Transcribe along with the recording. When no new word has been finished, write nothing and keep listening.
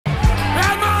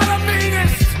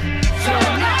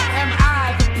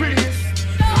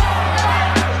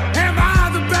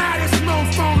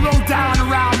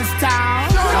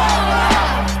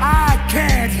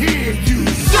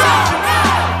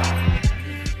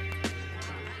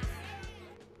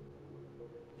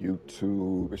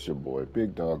YouTube? It's your boy,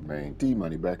 Big Dog Man,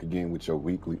 D-Money, back again with your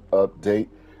weekly update.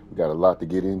 We got a lot to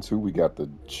get into. We got the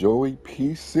Joey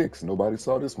P6. Nobody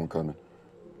saw this one coming.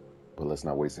 But let's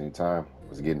not waste any time.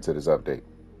 Let's get into this update.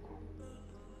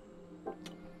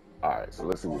 Alright, so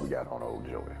let's see what we got on old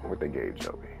Joey. What they gave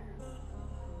Joey.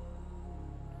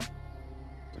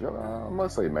 I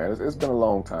must say, man, it's been a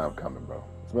long time coming, bro.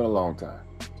 It's been a long time.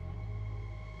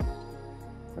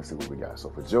 Let's see what we got. So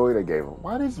for Joey, they gave him.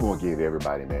 Why did you want to give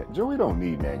everybody that? Joey don't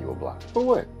need manual block. For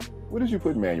what? What did you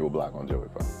put manual block on Joey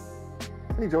for?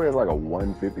 I think Joey has like a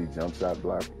 150 jump shot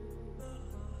block.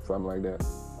 Something like that.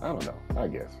 I don't know. I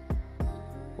guess.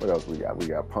 What else we got? We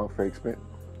got pump fake spin.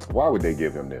 Why would they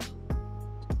give him this?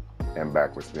 And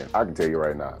backward spin. I can tell you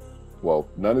right now. Well,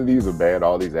 none of these are bad.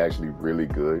 All these are actually really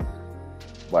good.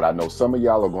 But I know some of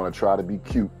y'all are going to try to be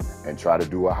cute and try to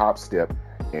do a hop step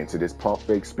into this pump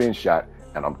fake spin shot.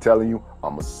 And I'm telling you,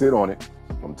 I'm going to sit on it.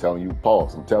 I'm telling you,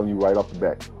 pause. I'm telling you right off the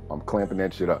bat, I'm clamping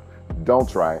that shit up. Don't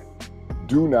try it.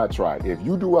 Do not try it. If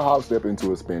you do a hop step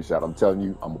into a spin shot, I'm telling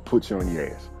you, I'm going to put you on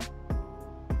your ass.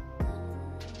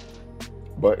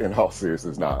 But in all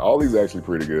seriousness, nah, all these are actually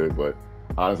pretty good. But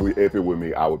honestly, if it were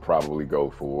me, I would probably go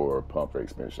for pump fake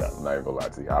spin shot. I'm not even going to lie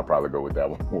to you. I'll probably go with that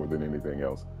one more than anything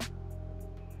else.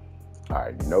 All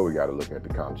right, you know we got to look at the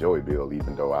comp Joey build,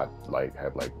 even though I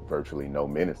have virtually no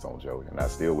minutes on Joey, and I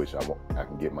still wish I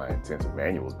can get my intensive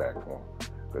manuals back for him,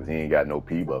 because he ain't got no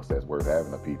P buffs that's worth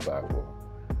having a P5 for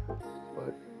him.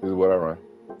 But this is what I run.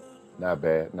 Not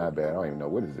bad, not bad. I don't even know,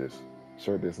 what is this?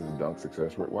 Sure, this is a dunk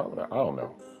success rate. Why would I don't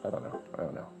know. I don't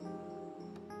know.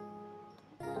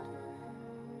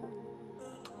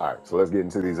 All right, so let's get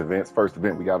into these events. First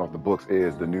event we got off the books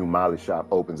is the new Molly shop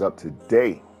opens up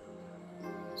today.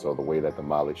 So the way that the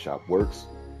mileage shop works,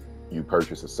 you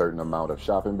purchase a certain amount of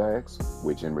shopping bags,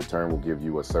 which in return will give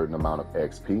you a certain amount of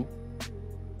XP.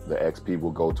 The XP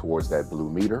will go towards that blue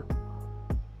meter.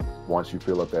 Once you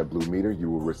fill up that blue meter,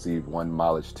 you will receive one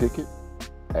mileage ticket.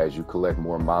 As you collect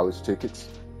more mileage tickets,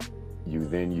 you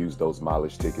then use those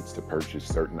mileage tickets to purchase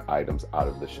certain items out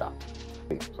of the shop.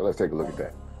 So let's take a look at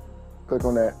that. Click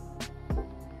on that,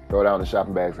 throw down the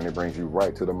shopping bags, and it brings you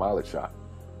right to the mileage shop.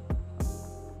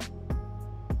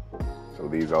 So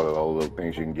these are all the little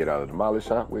things you can get out of the mileage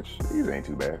shop, which these ain't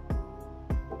too bad.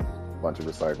 Bunch of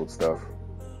recycled stuff.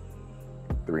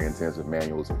 3 intensive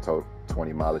manuals with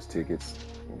 20 mileage tickets.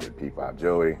 You can get P5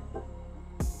 Joey.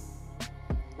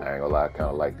 I ain't gonna lie, I kind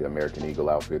of like the American Eagle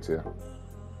outfits here.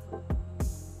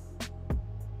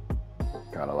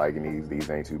 Kind of liking these. These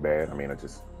ain't too bad. I mean,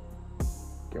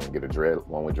 can we get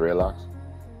one with dreadlocks?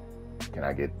 Can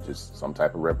I get just some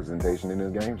type of representation in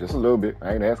this game? Just a little bit.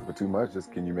 I ain't asking for too much. Just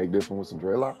can you make this one with some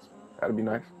dreadlocks? That'd be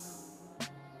nice.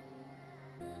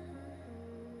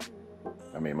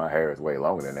 I mean, my hair is way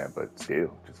longer than that, but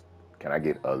still, just can I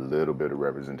get a little bit of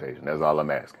representation? That's all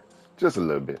I'm asking. Just a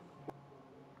little bit.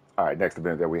 All right, next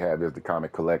event that we have is the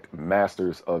Comic Collect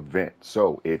Masters event.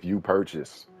 So if you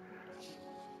purchase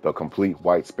the complete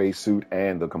white spacesuit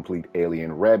and the complete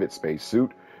alien rabbit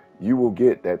spacesuit, you will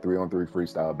get that 3on3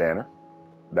 Freestyle banner.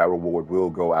 That reward will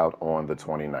go out on the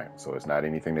 29th. So it's not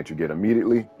anything that you get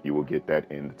immediately. You will get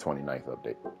that in the 29th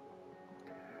update.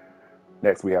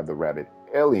 Next, we have the Rabbit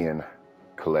Alien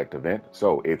Collect event.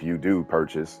 So if you do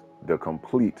purchase the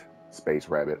complete Space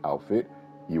Rabbit outfit,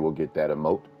 you will get that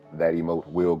emote. That emote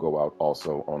will go out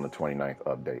also on the 29th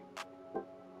update.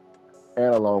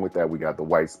 And along with that, we got the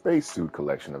White Spacesuit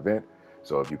Collection event.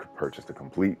 So if you could purchase the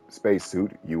complete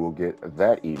spacesuit, you will get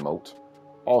that emote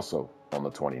also on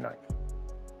the 29th.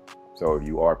 So if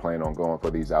you are planning on going for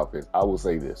these outfits, I will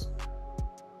say this.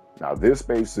 Now, this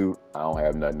spacesuit, I don't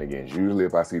have nothing against. Usually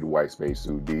if I see the white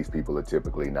spacesuit, these people are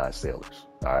typically not sailors.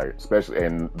 All right, especially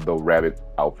in the rabbit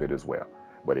outfit as well.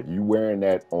 But if you wearing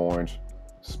that orange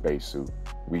spacesuit,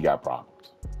 we got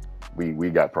problems. We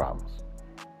got problems.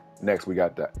 Next, we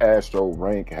got the Astro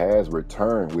rank has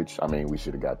returned, which, I mean, we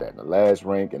should have got that in the last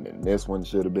rank, and then this one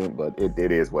should have been, but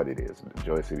it is what it is. In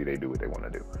Joy City, they do what they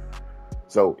want to do.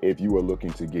 So if you are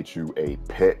looking to get you a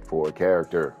pet for a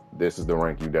character, this is the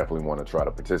rank you definitely want to try to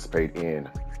participate in.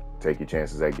 Take your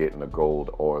chances at getting the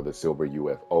gold or the silver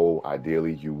UFO.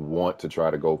 Ideally, you want to try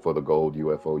to go for the gold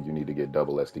UFO. You need to get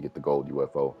double S to get the gold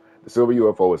UFO. The silver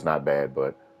UFO is not bad,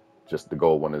 but just the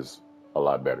gold one is a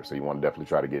lot better. So you want to definitely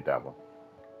try to get that one.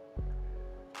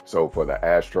 So for the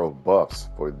Astro buffs,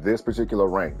 for this particular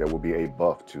rank, there will be a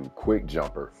buff to quick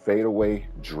jumper, fadeaway,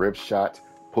 drip shot,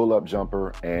 pull-up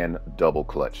jumper, and double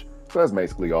clutch. So that's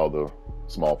basically all the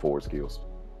small forward skills.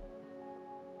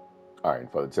 All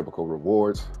right, for the typical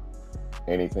rewards,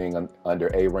 anything under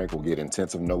A rank will get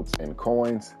intensive notes and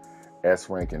coins. S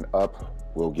rank and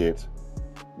up will get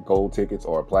gold tickets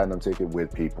or a platinum ticket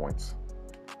with P points.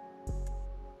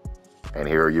 And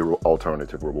here are your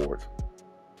alternative rewards.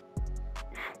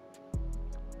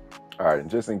 All right, and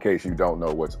just in case you don't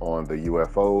know what's on the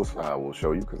UFOs, I will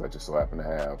show you because I just so happen to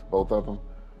have both of them.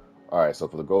 All right, so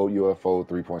for the gold UFO,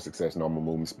 3-point success, normal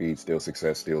movement speed, still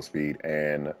success, still speed,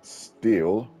 and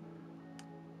still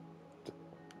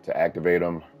to activate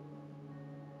them,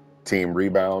 team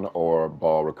rebound or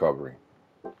ball recovery.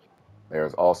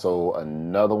 There's also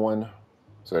another one.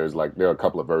 So there are a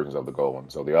couple of versions of the gold one.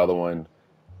 So the other one,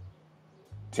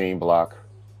 team block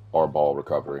or ball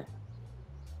recovery.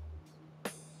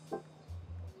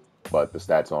 But the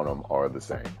stats on them are the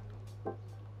same.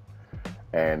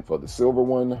 And for the silver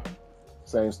one,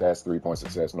 same stats, 3-point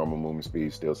success, normal movement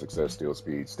speed, still success, still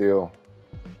speed, still.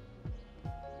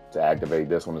 To activate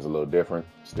this one is a little different.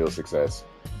 Still success,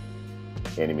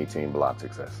 enemy team block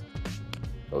success.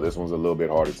 So this one's a little bit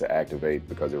harder to activate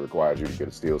because it requires you to get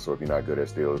a steal. So if you're not good at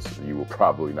steals, you will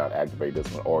probably not activate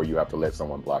this one, or you have to let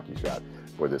someone block your shot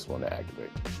for this one to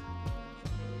activate.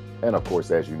 And of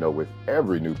course, as you know, with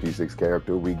every new P6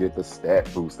 character, we get the stat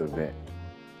boost event.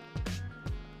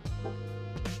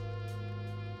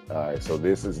 All right, so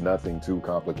this is nothing too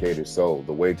complicated. So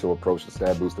the way to approach the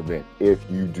stat boost event, if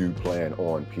you do plan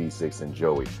on P6 and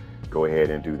Joey, go ahead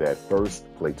and do that first.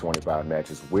 Play 25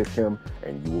 matches with him,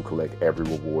 and you will collect every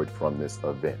reward from this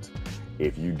event.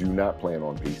 If you do not plan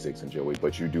on P6 and Joey,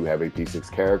 but you do have a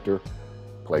P6 character,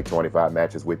 play 25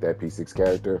 matches with that P6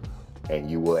 character, and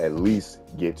you will at least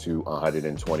get to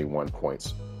 121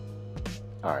 points.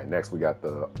 All right, next we got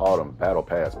the Autumn Battle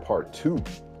Pass Part 2.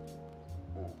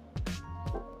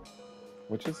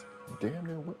 Which is damn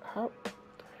near how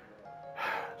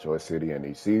Joy City and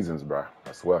these seasons, bro.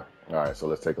 I swear. All right, so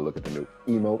let's take a look at the new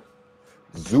emote.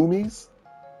 Zoomies.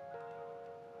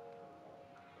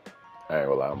 I ain't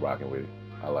gonna lie, I'm rocking with it.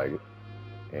 I like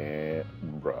it. And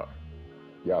bro,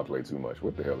 y'all play too much.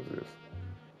 What the hell is this?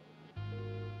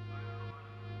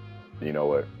 You know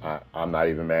what? I'm not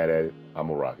even mad at it. I'm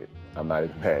gonna rock it. I'm not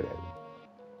even mad at it.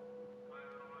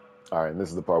 All right, and this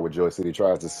is the part where Joy City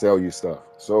tries to sell you stuff.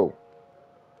 So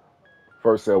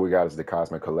first sale we got is the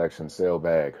Cosmic Collection sale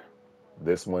bag.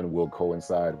 This one will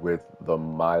coincide with the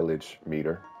mileage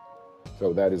meter.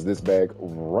 So that is this bag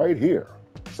right here.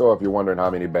 So if you're wondering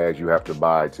how many bags you have to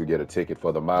buy to get a ticket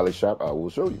for the mileage shop, I will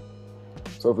show you.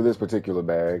 So for this particular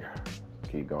bag,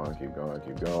 keep going, keep going,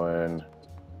 keep going.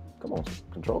 Come on,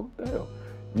 control, what the hell?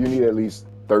 You need at least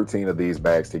 13 of these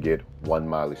bags to get one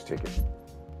mileage ticket.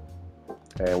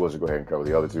 And we'll just go ahead and cover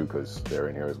the other two because they're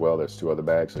in here as well. There's 2 other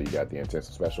bags. So you got the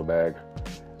Intensive Special bag.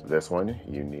 This one,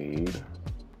 you need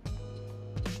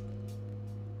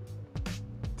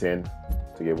 10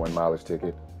 to get one mileage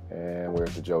ticket. And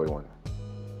where's the Joey one?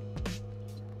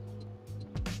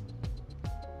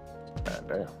 God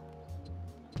damn.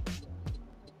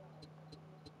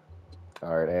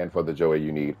 All right, and for the Joey,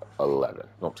 you need 11.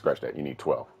 Don't scratch that. You need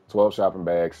 12. 12 shopping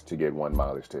bags to get one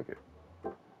mileage ticket.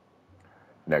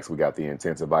 Next, we got the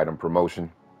intensive item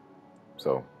promotion.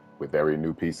 So with every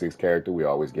new P6 character, we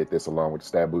always get this along with the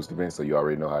stat boost event, so you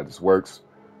already know how this works.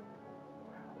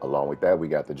 Along with that, we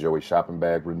got the Joey shopping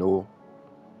bag renewal.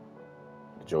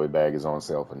 The Joey bag is on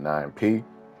sale for 9p.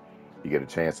 You get a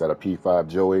chance at a P5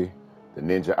 Joey, the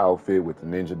ninja outfit with the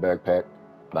ninja backpack.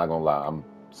 Not gonna lie, I'm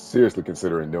seriously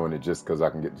considering doing it just because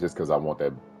I want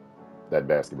that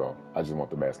basketball. I just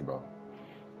want the basketball.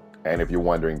 And if you're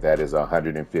wondering, that is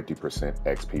 150%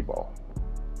 XP ball.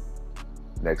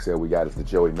 Next sale we got is the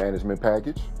Joey management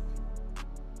package.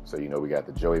 So you know we got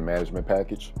the Joey management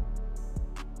package,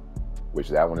 which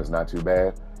that one is not too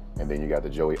bad. And then you got the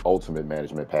Joey ultimate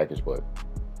management package, but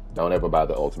don't ever buy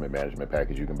the ultimate management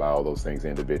package. You can buy all those things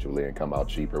individually and come out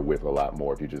cheaper with a lot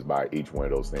more if you just buy each one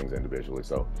of those things individually.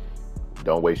 So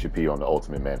don't waste your P on the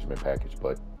ultimate management package,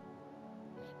 but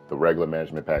the regular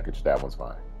management package, that one's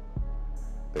fine.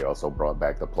 They also brought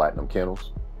back the platinum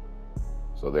kennels.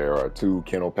 So there are 2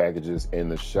 kennel packages in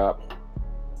the shop.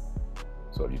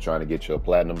 So if you're trying to get your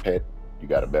platinum pet, you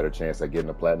got a better chance at getting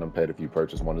a platinum pet if you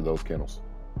purchase one of those kennels.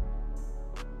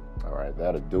 All right,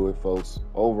 that'll do it, folks.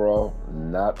 Overall,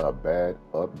 not a bad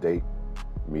update.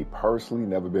 Me personally,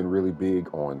 never been really big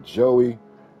on Joey,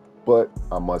 but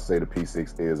I must say the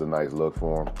P6 is a nice look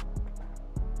for him.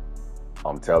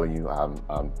 I'm telling you, I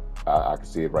can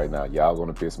see it right now. Y'all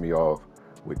gonna piss me off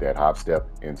with that hop step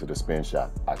into the spin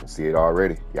shot. I can see it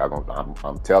already. Y'all gonna,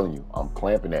 I'm telling you, I'm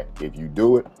clamping that. If you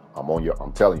do it,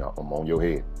 I'm telling you, I'm on your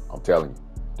head. I'm telling you,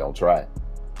 don't try it.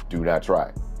 Do not try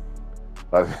it.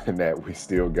 Other than that, we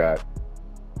still got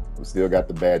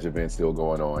the badge event still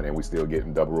going on, and we still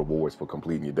getting double rewards for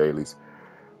completing your dailies.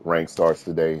 Rank starts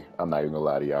today. I'm not even gonna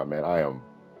lie to y'all, man. I am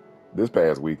this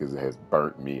past week has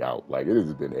burnt me out. Like, it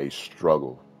has been a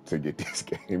struggle to get these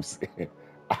games in.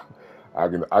 I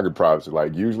can promise you,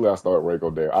 like, usually I start rank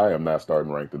on day. I am not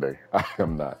starting rank today. I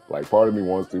am not. Like, part of me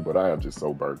wants to, but I am just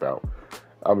so burnt out.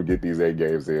 I'm gonna get these 8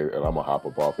 games in, and I'm gonna hop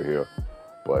up off of here.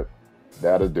 But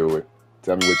that'll do it.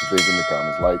 Tell me what you think in the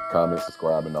comments. Like, comment,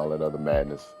 subscribe, and all that other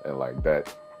madness. And like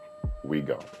that, we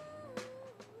go.